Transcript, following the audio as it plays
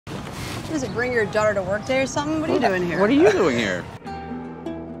Does it bring your daughter to work day or something? What are you doing here? What are you doing here?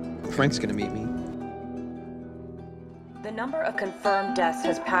 Frank's gonna meet me. The number of confirmed deaths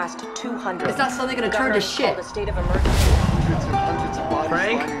has passed 200. It's not suddenly going to turn to shit. A state of emergency. Hundreds and hundreds of bodies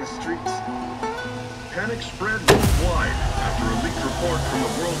Frank? lining the streets. Panic spread worldwide after a leaked report from the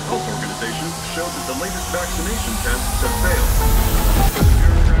World Health Organization showed that the latest vaccination tests have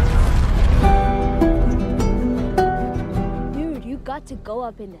failed. Dude, you got to go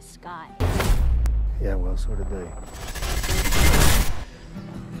up in the sky. Yeah, well, so did they.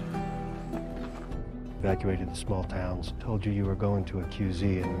 Evacuated the small towns, told you were going to a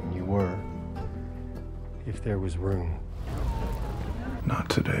QZ, and you were. If there was room. Not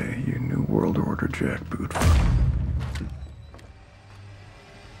today, you new world order jackboot.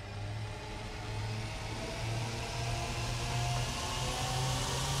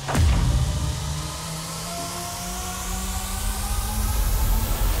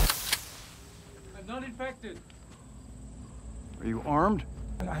 I'm not infected. Are you armed?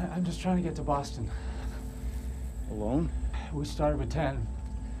 I'm just trying to get to Boston. Alone? We started with 10.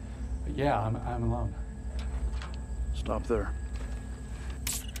 But yeah, I'm alone. Stop there.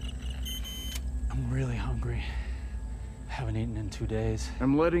 I'm really hungry. Haven't eaten in 2 days.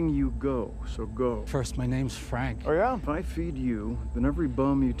 I'm letting you go, so go. First, my name's Frank. Oh yeah? If I feed you, then every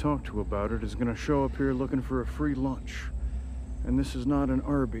bum you talk to about it is gonna show up here looking for a free lunch. And this is not an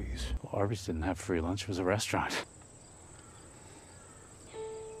Arby's. Well, Arby's didn't have free lunch. It was a restaurant.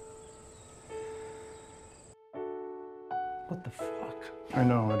 What the fuck? I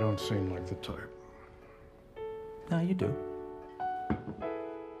know I don't seem like the type. No, you do.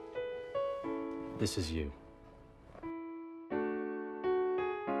 This is you.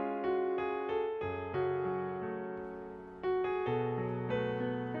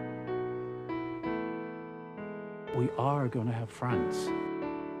 We are going to have friends.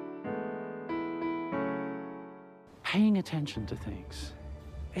 Paying attention to things.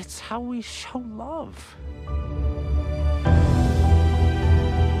 It's how we show love.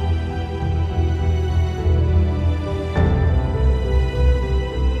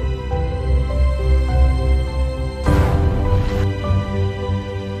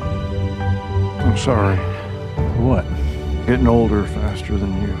 I'm sorry. What? Getting older faster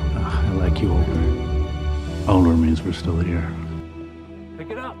than you. I like you older. Older means we're still here. Pick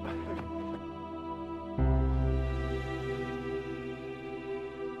it up.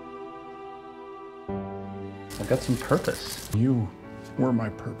 I've got some purpose. You were my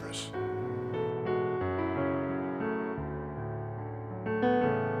purpose.